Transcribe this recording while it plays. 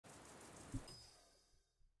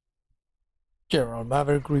General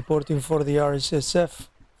Maverick reporting for the RSSF.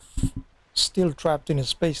 Still trapped in a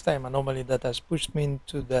space-time anomaly that has pushed me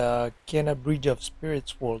into the Kena Bridge of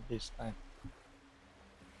Spirits world this time.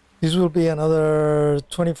 This will be another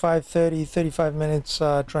 25, 30, 35 minutes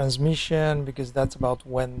transmission, because that's about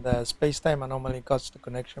when the space-time anomaly cuts the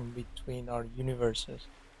connection between our universes.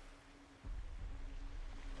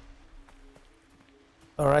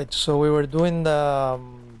 Alright, so we were doing the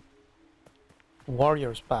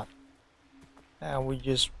Warrior's Path. And we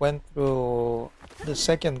just went through the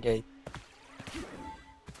second gate.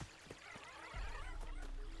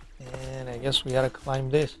 And I guess we gotta climb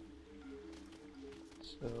this.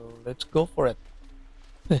 So let's go for it.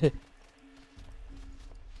 Leap.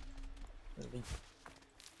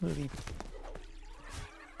 Leap.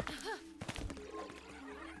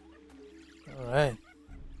 Alright.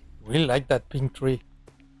 Really like that pink tree.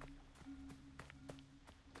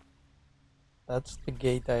 That's the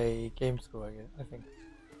gate I came through, I think.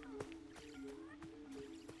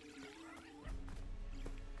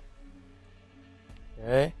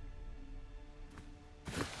 Okay.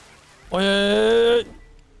 Oh, yeah.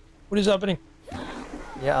 What is happening?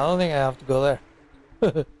 Yeah, I don't think I have to go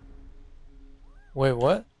there. Wait,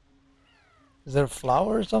 what? Is there a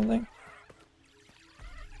flower or something?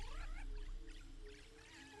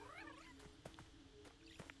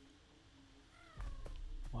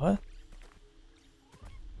 What?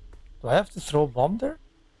 Do I have to throw a bomb there?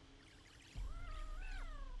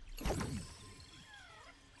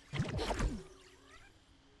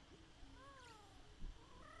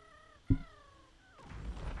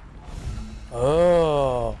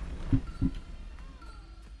 Oh.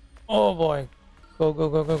 Oh boy. Go, go,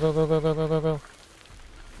 go, go, go, go, go, go, go, go, go.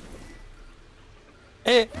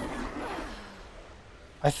 Hey!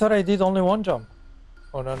 I thought I did only one jump.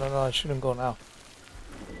 Oh, no, no, no, I shouldn't go now.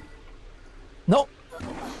 No!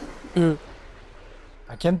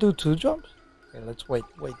 I can't do two jumps? Okay, let's wait.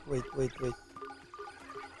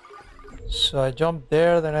 So I jump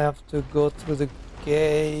there, then I have to go through the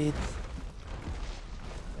gate.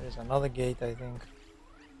 There's another gate, I think.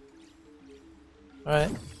 Alright.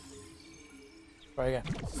 Let's try again.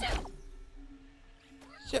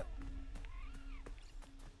 Shit.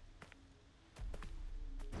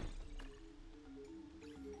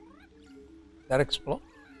 That explode?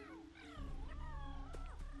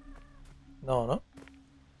 No, no.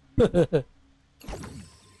 Okay,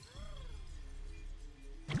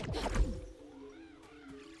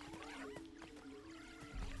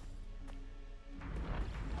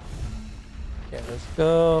 let's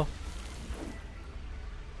go.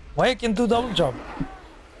 Why I can't do double jump?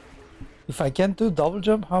 If I can't do double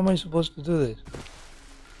jump, how am I supposed to do this?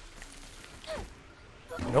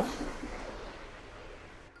 Nope.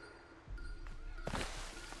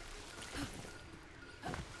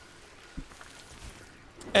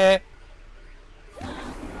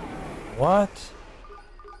 What?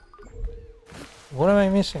 What am I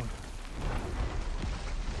missing?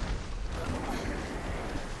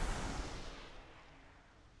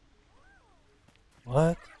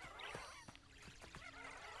 What?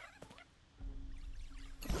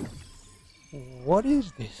 What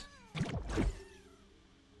is this?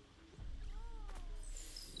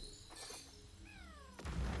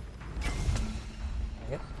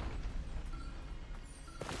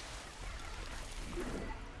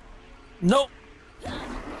 No!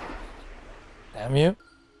 Damn you.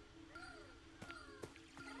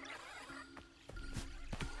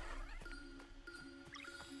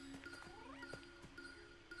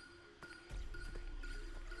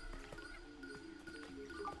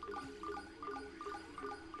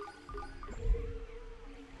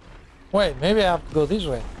 Wait, maybe I have to go this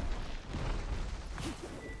way.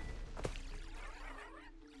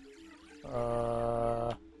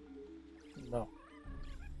 No.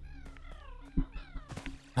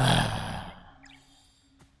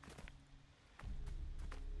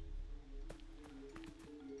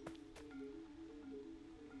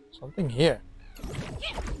 Something here.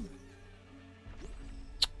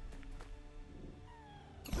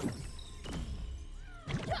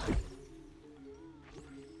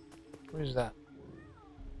 What is that?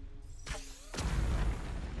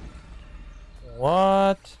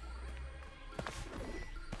 What?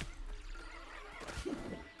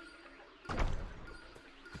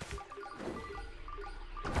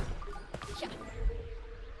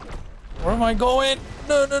 Where am I going?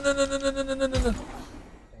 No, no, no, no, no, no, no, no, no, no.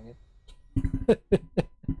 Dang it.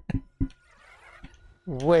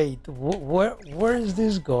 Wait, where is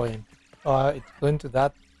this going? Oh, it's going to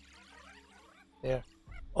that. There.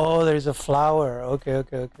 Oh, there's a flower. Okay,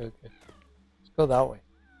 okay, okay, okay. Let's go that way.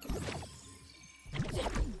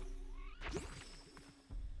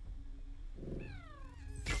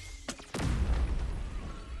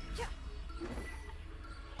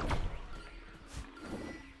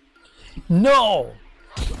 No!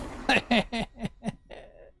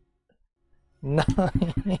 No.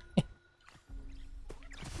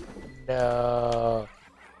 No.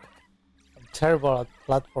 I'm terrible at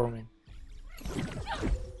platforming.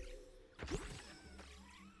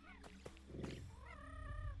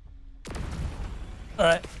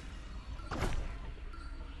 Alright.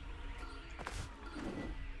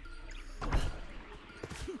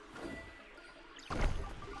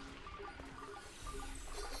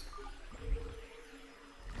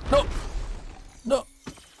 No! No!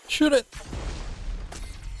 Shoot it!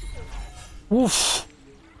 Oof!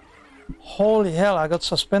 Holy hell, I got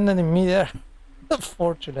suspended in midair.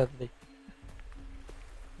 Fortunately.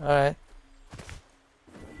 Alright.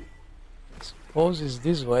 Suppose it's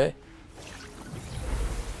this way.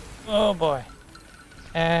 Oh boy.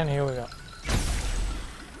 And here we go.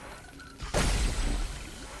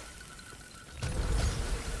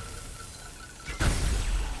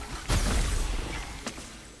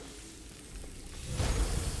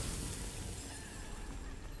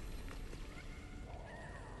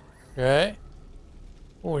 Okay.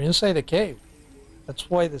 Oh, we're inside the cave. That's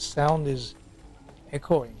why the sound is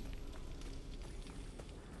echoing.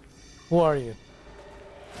 Who are you?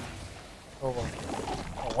 Oh, boy.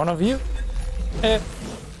 Oh, one of you? Eh.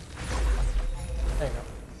 There you go.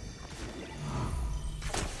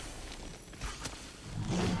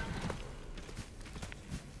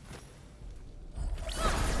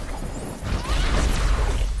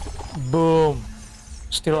 Boom.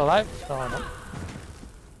 Still alive? Oh, no.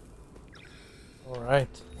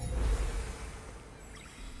 Alright.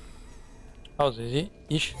 How's easy?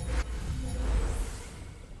 Ish.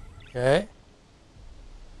 Okay.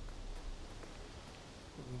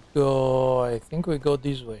 Go. I think we go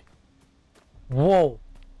this way. Whoa!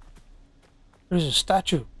 There's a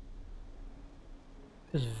statue.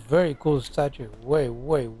 This is a very cool statue. Wait.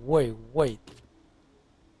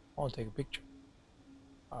 I'll take a picture.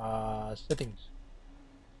 Settings.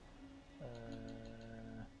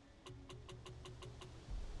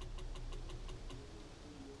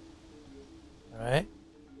 Alright.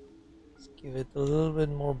 Let's give it a little bit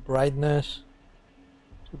more brightness.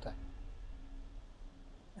 To that.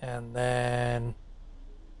 And then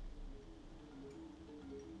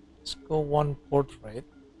let's go one portrait.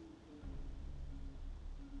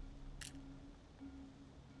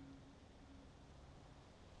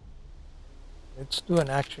 Let's do an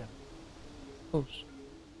action. Oops.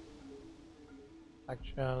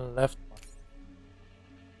 Action left one.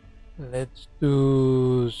 Let's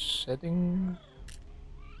do settings.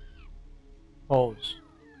 Pose.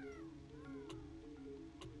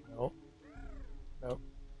 No. No.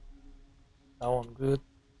 That one good.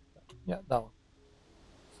 Yeah, that one.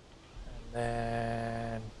 And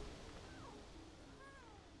then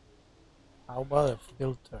how about a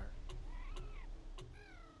filter?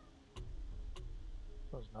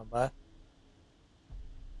 That's not bad.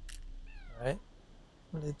 Alright.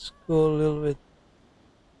 Let's go a little bit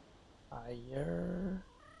higher.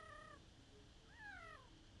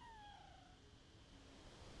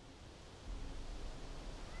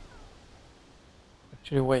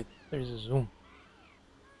 Actually, wait, there is a zoom.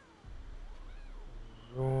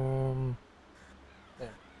 Zoom. There.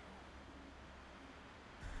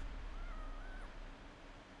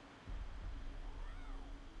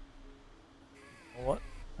 What?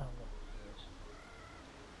 Oh, no.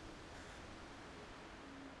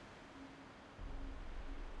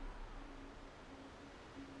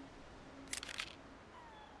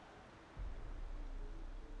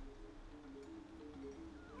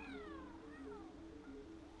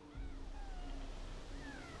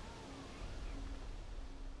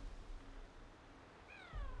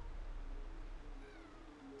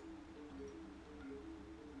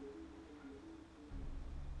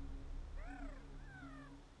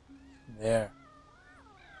 There.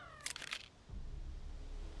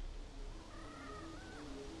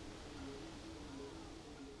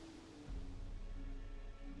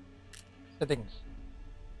 Settings.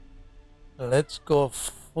 Let's go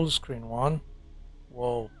full screen one.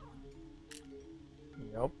 Whoa.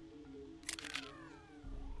 Yep.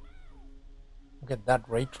 Look at that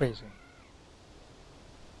ray tracing.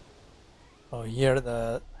 Oh, here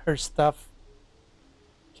her stuff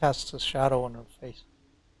casts a shadow on her face.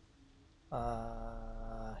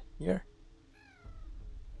 Here.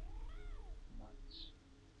 Nice.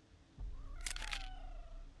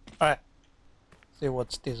 Alright. See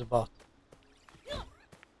what's this about.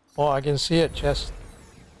 Oh, I can see a chest.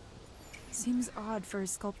 Seems odd for a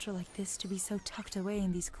sculpture like this to be so tucked away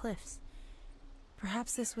in these cliffs.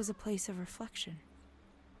 Perhaps this was a place of reflection.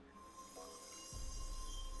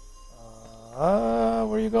 Where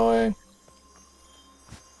are you going?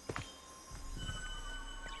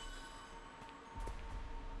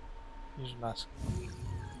 Use mask.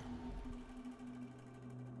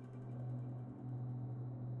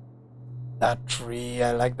 That tree,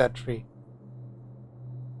 I like that tree.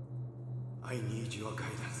 I need your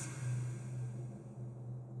guidance.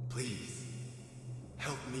 Please,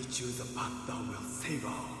 help me choose a path that will save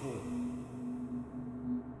our home.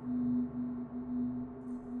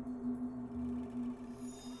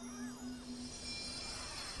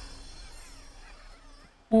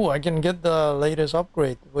 Ooh, I can get the latest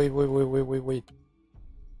upgrade. Wait.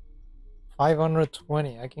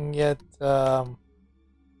 520. I can get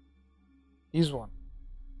this one.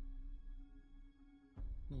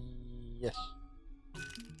 Yes.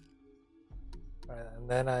 Right, and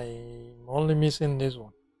then I'm only missing this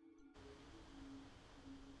one.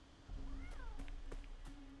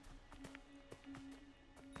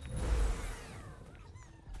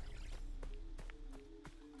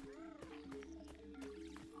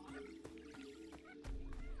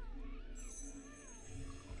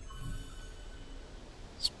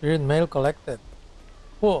 Spirit mail collected.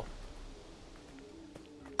 Whoa.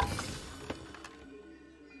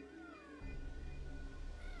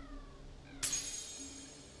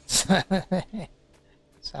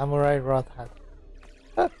 Samurai rod hat.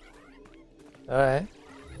 Alright.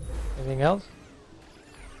 Anything else?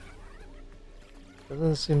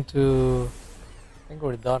 Doesn't seem to... I think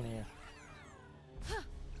we're done here.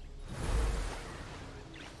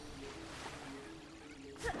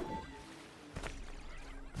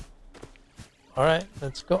 Alright,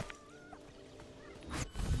 let's go.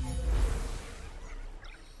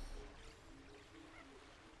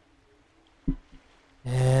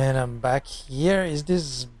 And I'm back here. Is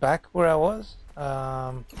this back where I was?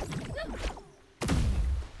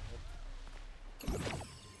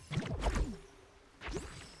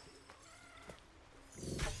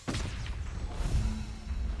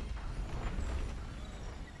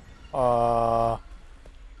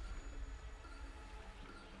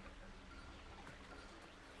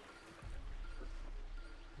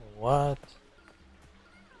 What?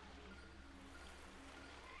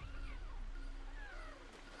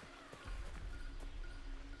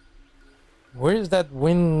 Where is that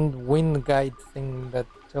wind guide thing that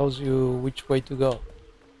tells you which way to go?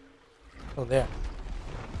 Oh, there.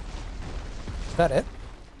 Is that it?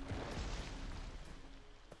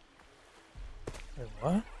 Wait,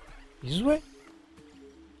 what? This way?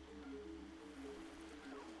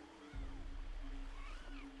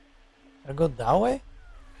 I go that way?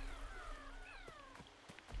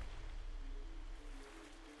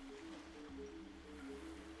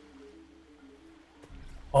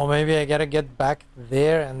 Oh, maybe I gotta get back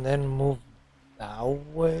there and then move that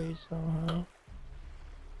way somehow.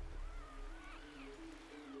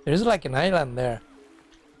 There's like an island there.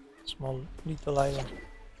 Small little island.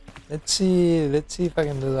 Let's see if I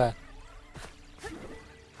can do that.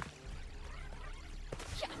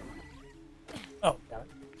 Oh, damn it.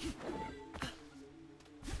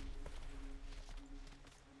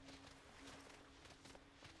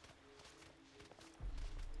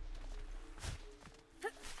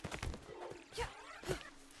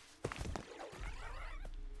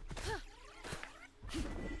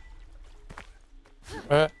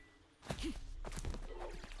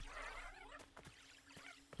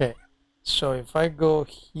 Okay, so if I go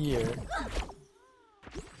here,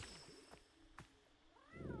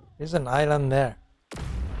 there's an island there.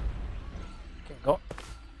 Okay, go.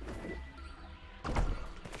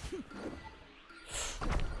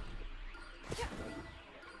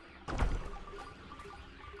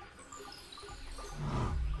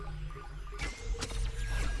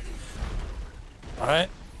 All right.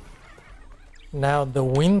 Now the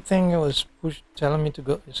wind thing was telling me to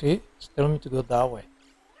go. You see, it's telling me to go that way.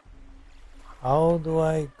 How do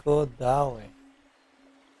I go that way?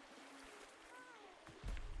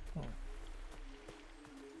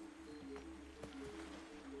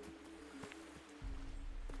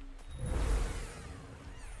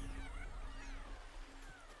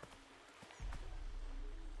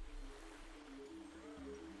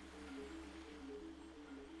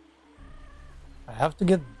 I have to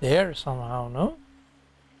get there somehow, no?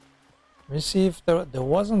 Let me see if there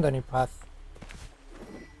wasn't any path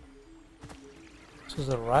to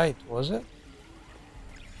the right, was it?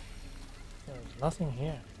 There's nothing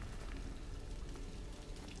here.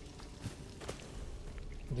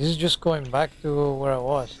 This is just going back to where I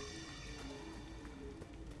was.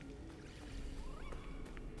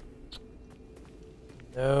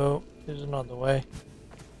 No, this is not the way.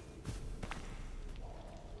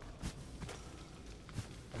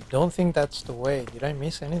 I don't think that's the way. Did I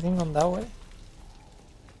miss anything on that way?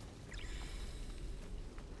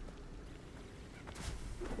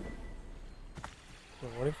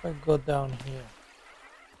 if I go down here?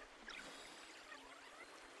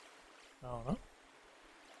 No.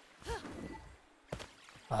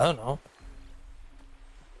 I don't know.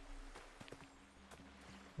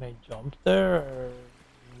 Can I jump there? Or...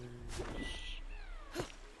 Is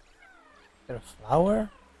there a flower?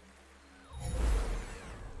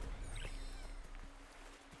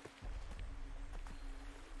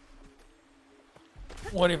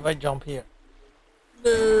 What if I jump here?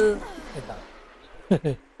 No! I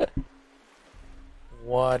died.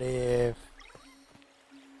 What if...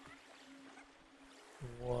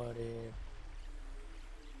 What if...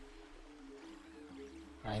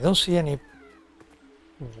 I don't see any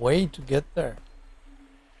way to get there.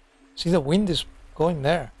 See, the wind is going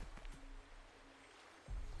there.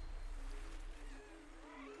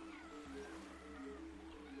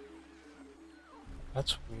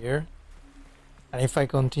 That's weird. And if I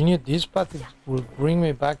continue this path, it will bring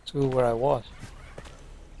me back to where I was.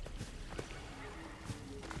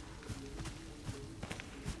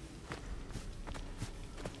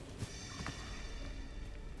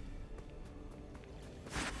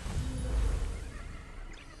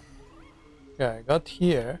 Okay, I got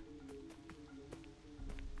here.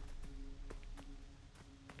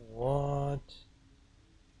 What?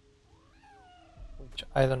 Which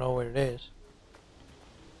I don't know where it is.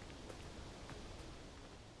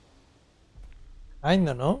 I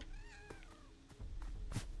don't know.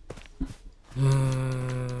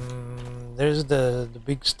 There's the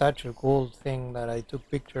big statue gold thing that I took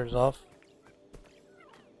pictures of.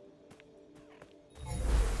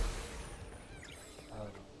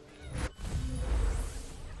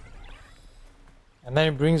 And then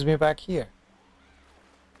it brings me back here,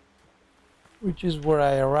 which is where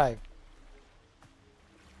I arrived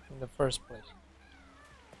in the first place.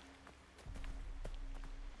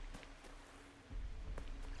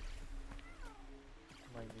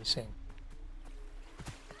 Am I missing?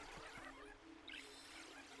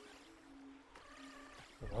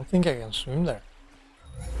 I don't think I can swim there.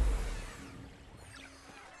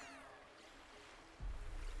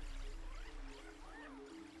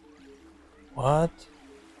 What?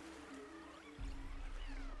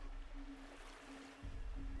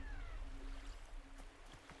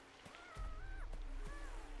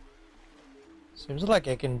 Seems like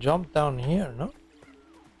I can jump down here, no?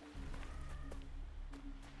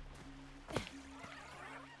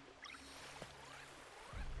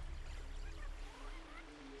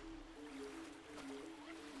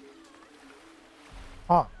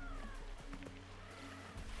 Ah.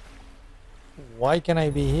 Why can I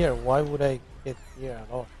be here? Why would I get here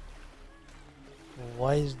at all?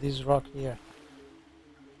 Why is this rock here?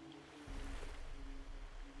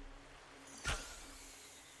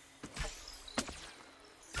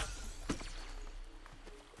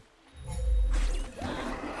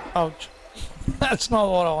 Ouch. That's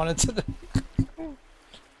not what I wanted to do.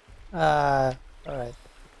 Alright.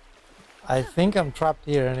 I think I'm trapped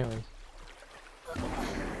here anyways.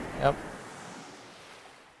 Yep.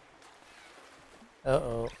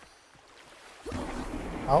 Uh-oh.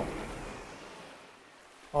 Ow.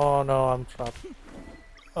 Oh no, I'm trapped.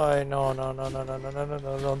 Oh no,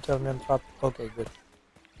 don't tell me I'm trapped. Okay, good.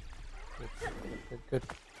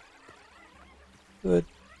 Good.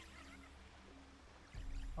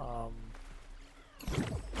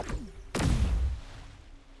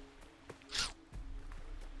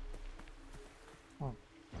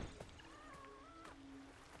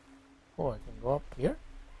 Oh, I can go up here?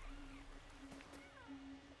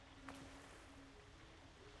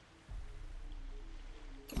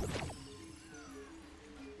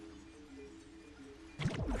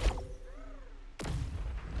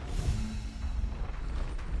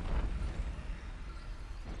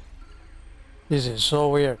 This is so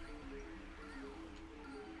weird.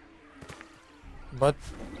 But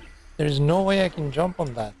there's no way I can jump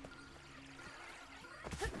on that.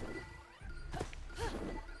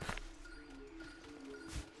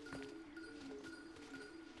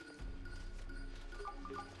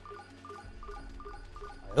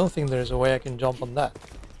 I don't think there's a way I can jump on that.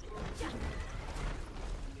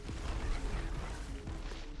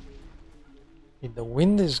 If the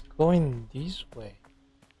wind is going this way.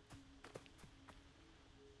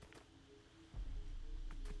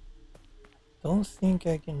 Don't think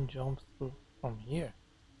I can jump through from here.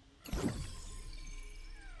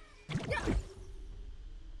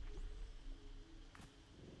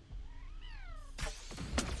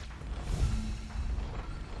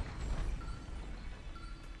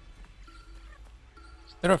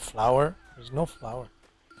 Is there a flower? There's no flower.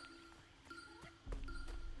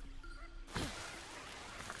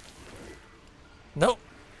 No.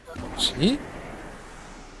 See?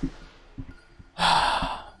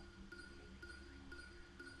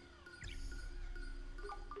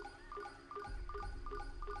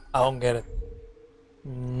 don't get it.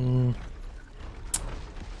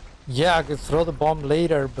 Yeah, I could throw the bomb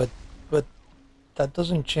later, but that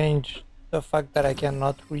doesn't change the fact that I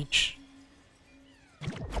cannot reach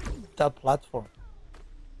that platform.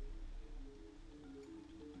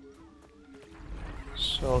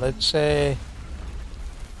 So let's say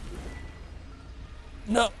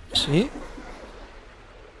no. See?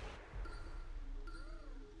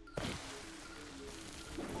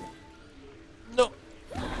 No.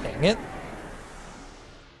 Dang it.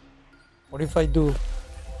 What if I do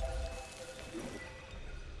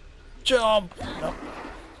jump? No.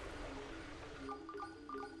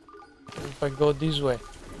 What if I go this way?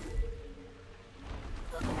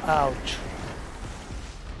 Ouch.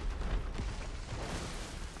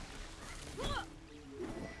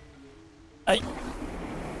 I.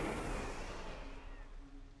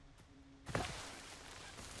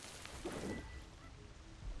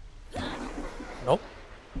 Nope.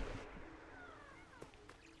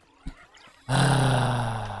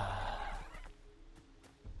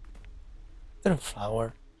 Is there a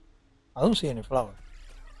flower? I don't see any flower.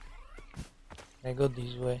 Can I go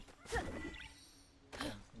this way? I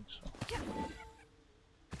don't think so.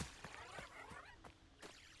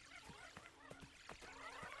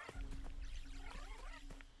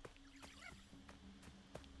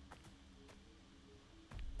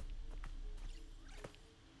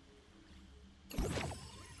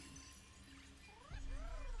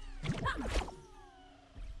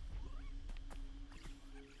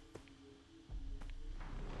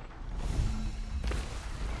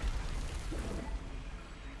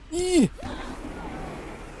 I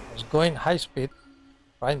was going high speed,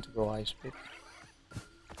 trying to go high speed.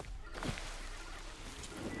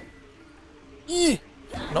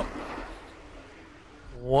 No.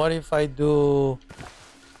 What if I do?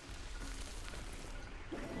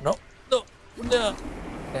 No, no, no.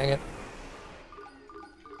 Dang it.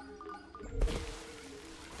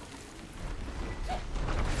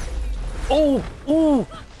 Oh, oh,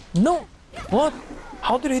 no. What?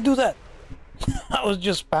 How did I do that? I was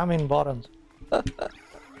just spamming buttons.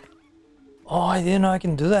 Oh, I didn't know I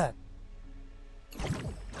can do that.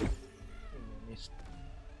 Missed.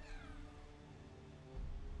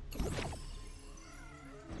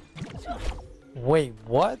 Wait,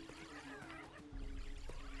 what?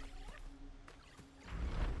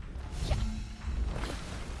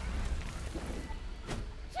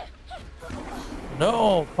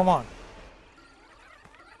 No, come on.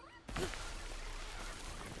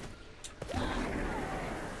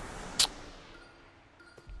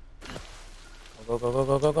 Go, go, go,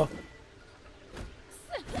 go, go, go.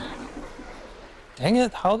 Dang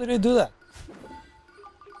it, how did I do that?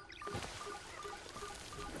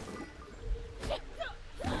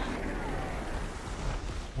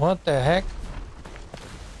 What the heck?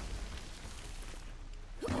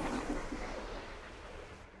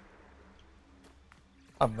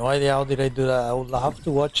 I have no idea how did I do that. I would have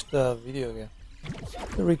to watch the video again.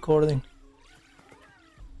 The recording.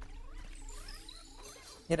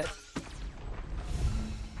 Hit it.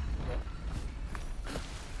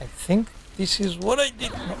 I think this is what I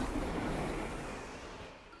did. No.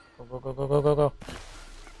 Go, go, go, go, go, go, go.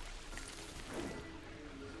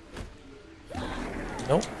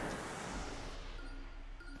 No.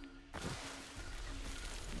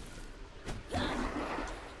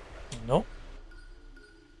 No.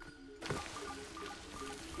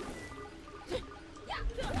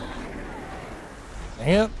 Dang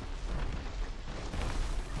it.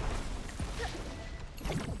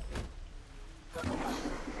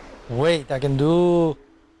 Wait, I can do...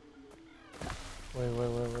 Wait.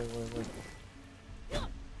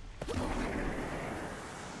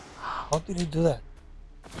 How did he do that?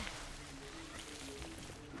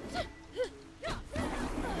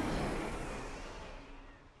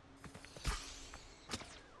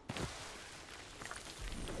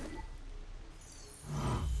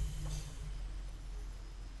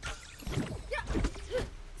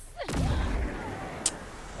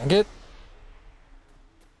 Dang it.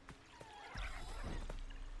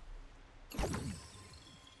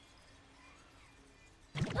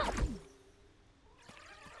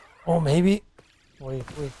 Oh, maybe. Wait.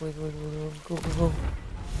 Go.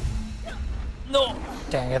 No!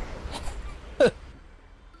 Dang it.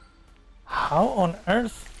 How on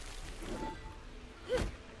earth?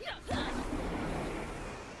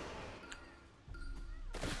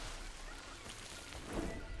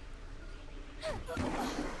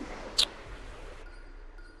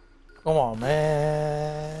 Come on,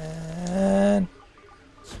 man.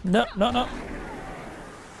 No.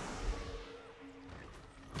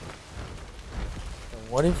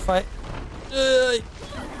 What if I...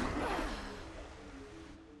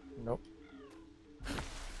 Nope.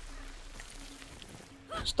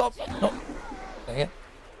 Stop! No! Dang it.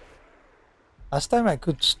 Last time I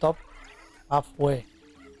could stop halfway.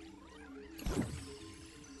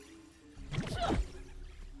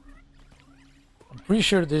 I'm pretty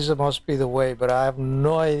sure this must be the way, but I have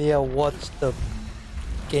no idea what's the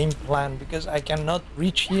game plan because I cannot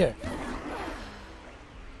reach here.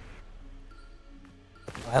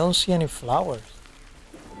 I don't see any flowers.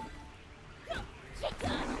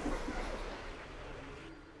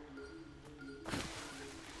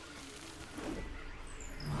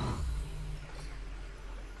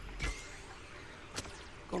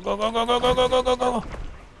 Go, go, go, go, go, go, go, go, go, go.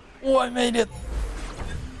 Oh, I made it.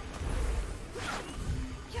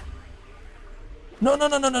 No, no,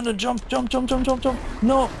 no, no, no, no, jump, jump, jump, jump, jump, jump.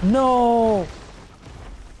 No, no.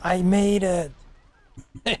 I made it.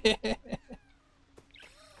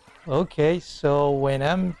 Okay, so when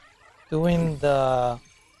I'm doing the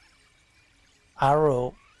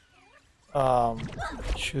arrow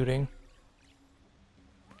shooting,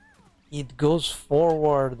 it goes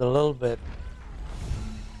forward a little bit.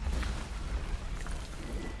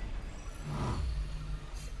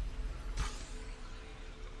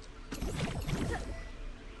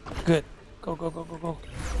 Good. Go, go, go, go, go.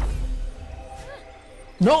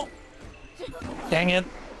 No! Dang it.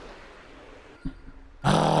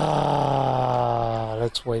 Ah,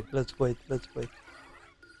 let's wait, let's wait, let's wait.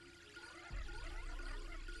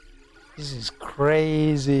 This is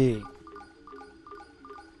crazy.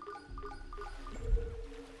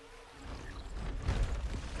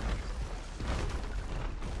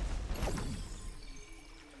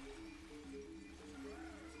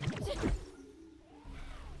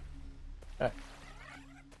 Alright.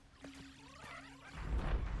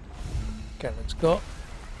 Okay, let's go.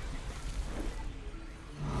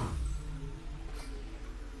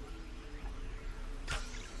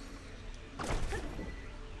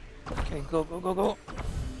 Okay, go, go, go, go.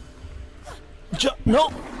 Jump!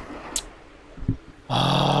 No!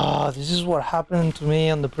 Ah, this is what happened to me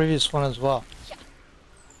on the previous one as well.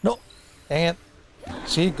 No! Dang it.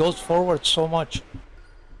 See, it goes forward so much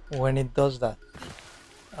when it does that.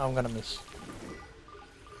 I'm gonna miss.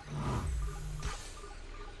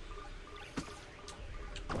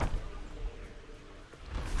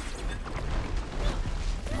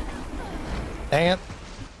 Dang it.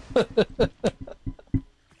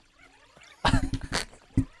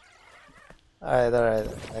 Alright,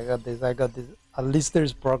 I got this, I got this. At least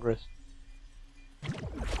there's progress.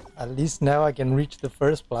 At least now I can reach the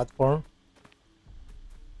first platform.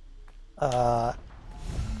 I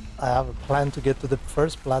have a plan to get to the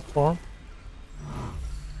first platform.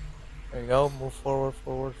 There you go, move forward,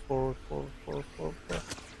 forward, forward, forward, forward, forward, forward.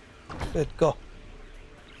 Good, go.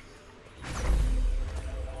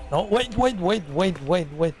 No, wait, wait, wait, wait, wait,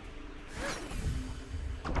 wait.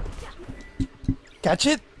 Catch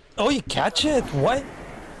it? Oh, you catch it? Why?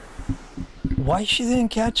 Why she didn't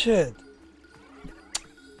catch it?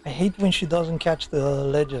 I hate when she doesn't catch the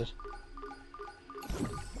ledges.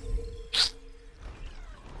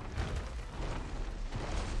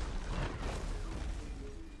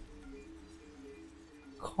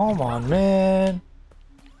 Come on, man.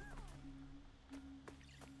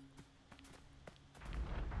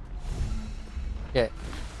 Okay,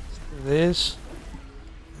 let's do this.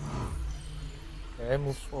 Okay,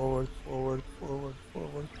 move forward, forward, forward,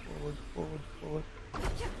 forward, forward, forward, forward.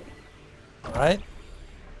 Alright.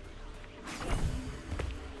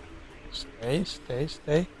 Stay, stay,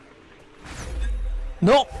 stay.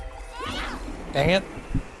 No! Dang it.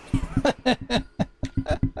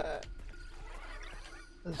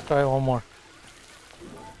 Let's try one more.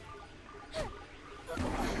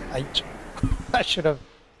 I should have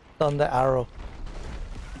done the arrow.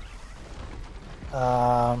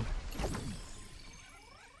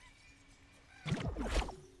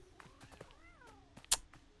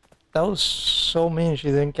 That was so mean she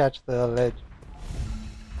didn't catch the ledge.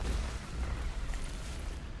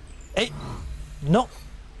 Hey! No!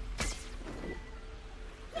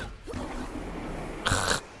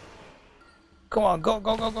 Come on, go,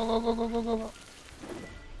 go, go, go, go, go, go, go, go, go.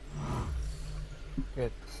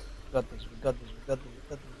 Good. We got this, we got this, we got this, we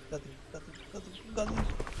got this, we got this, we got this, we got this, we got this.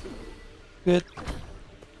 Good.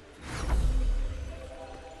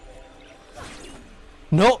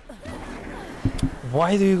 No!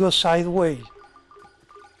 Why do you go sideways?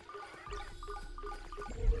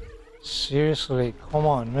 Seriously, come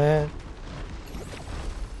on, man.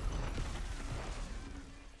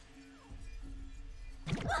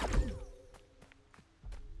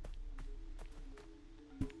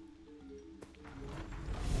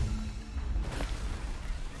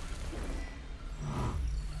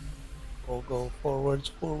 Go forwards,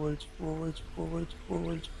 forwards, forwards, forwards,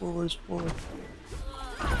 forwards, forwards, forwards.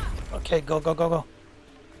 Okay, go, go, go, go.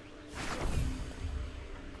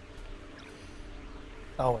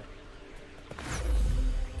 That way.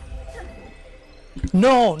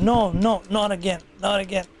 No, no, no, not again, not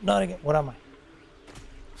again, not again. What am I?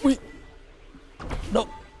 Wait. No,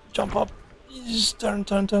 jump up. Just turn,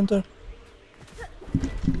 turn, turn, turn.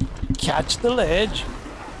 Catch the ledge.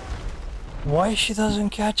 Why she doesn't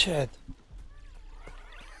catch it?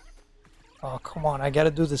 Oh, come on. I gotta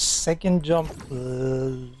do the second jump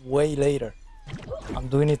way later. I'm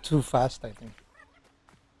doing it too fast, I think.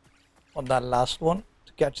 On that last one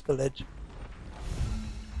to catch the ledge.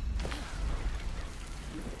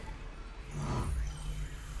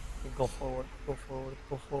 Okay, go forward, go forward,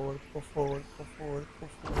 go forward, go forward, go forward, go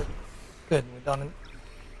forward. Good, we're done it.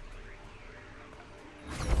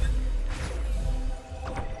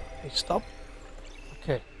 Okay, stop.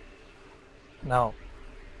 Okay. Now,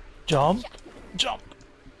 jump, jump.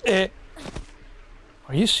 Are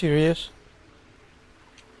you serious?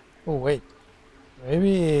 Oh wait,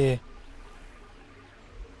 maybe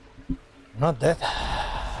not that.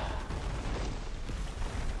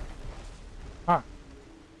 Huh?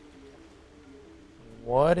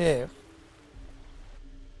 What if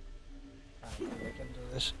I think I can do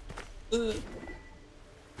this?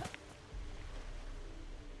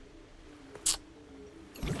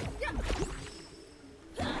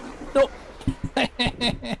 No. Okay,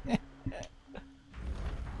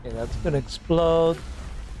 that's gonna explode.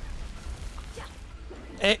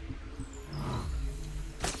 Hey.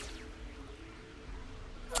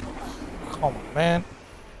 Come on, man.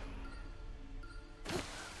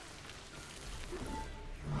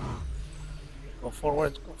 Go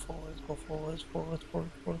forwards, go forwards, go forwards, forwards,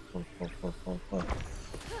 forwards, forwards, forwards, forwards, forwards, forwards.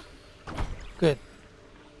 Good.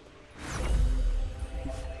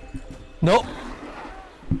 No.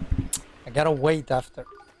 I gotta wait after.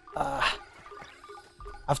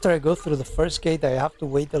 After I go through the first gate, I have to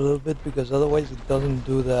wait a little bit because otherwise it doesn't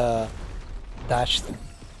do the dash thing.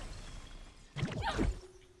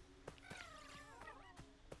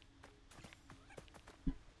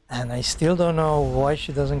 And I still don't know why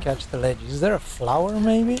she doesn't catch the ledge. Is there a flower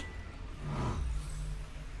maybe?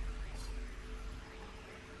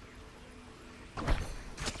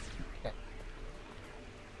 Okay.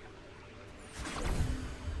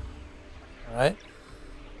 Alright.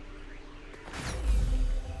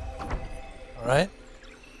 Alright.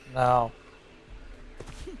 Now.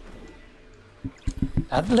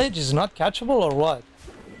 That ledge is not catchable or what?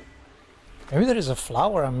 Maybe there is a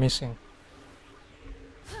flower I'm missing.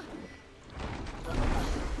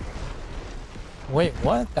 Wait,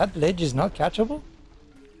 what? That ledge is not catchable?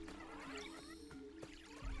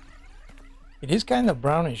 It is kind of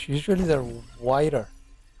brownish. Usually they're whiter.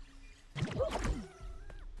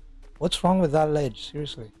 What's wrong with that ledge?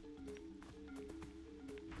 Seriously.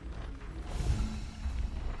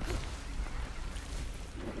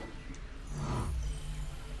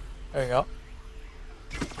 There you go.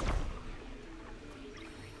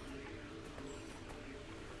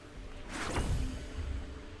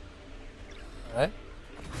 Alright.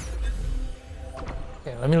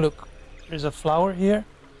 Okay, let me look. There's a flower here.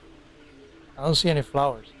 I don't see any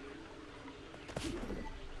flowers.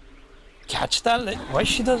 Catch that ledge? Why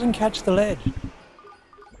she doesn't catch the ledge?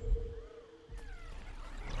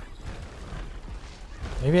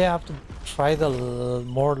 Maybe I have to try the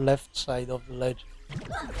more left side of the ledge.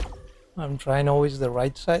 I'm trying always the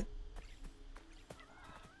right side.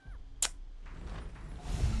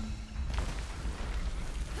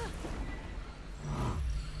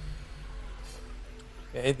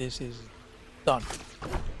 Okay, this is done.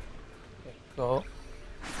 Okay, go.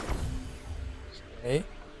 Stay.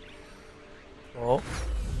 Go.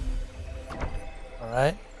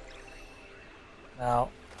 Alright. Now.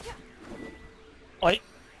 Oi!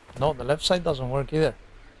 No, the left side doesn't work either.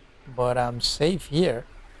 But I'm safe here.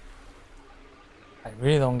 I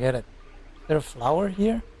really don't get it. Is there a flower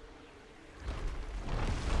here?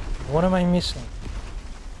 What am I missing?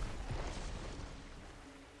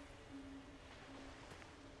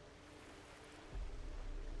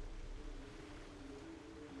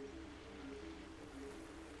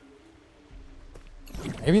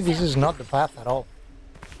 Maybe this is not the path at all.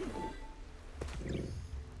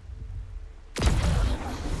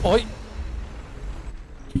 Oi!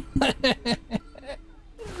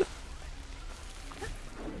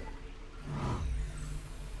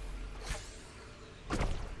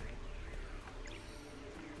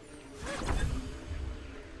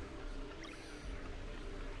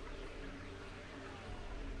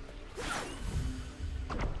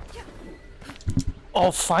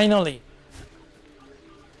 Oh, finally!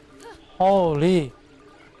 Holy.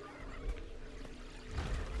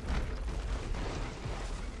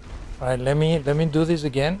 All right, let me do this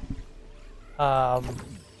again.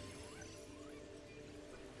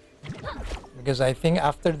 Because I think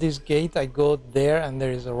after this gate I go there and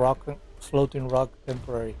there is a rock, floating rock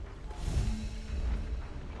temporary.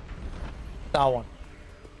 That one.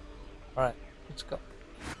 All right, let's go.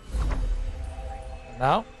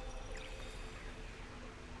 Now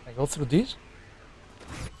I go through this.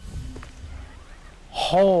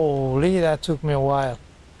 Holy, that took me a while.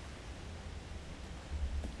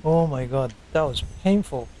 Oh my god, that was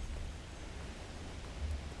painful.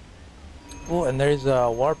 Oh, and there is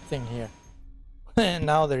a warp thing here.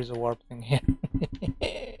 Now there is a warp thing here.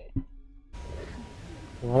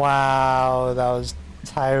 Wow, that was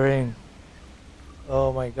tiring.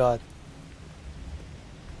 Oh my god.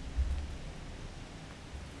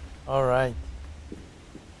 All right.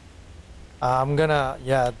 I'm gonna,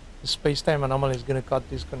 yeah, the space-time anomaly is gonna cut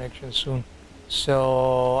this connection soon.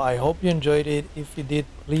 So I hope you enjoyed it. If you did,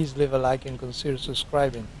 please leave a like and consider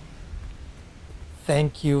subscribing.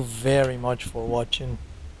 Thank you very much for watching.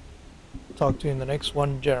 Talk to you in the next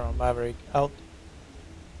one. General Maverick out.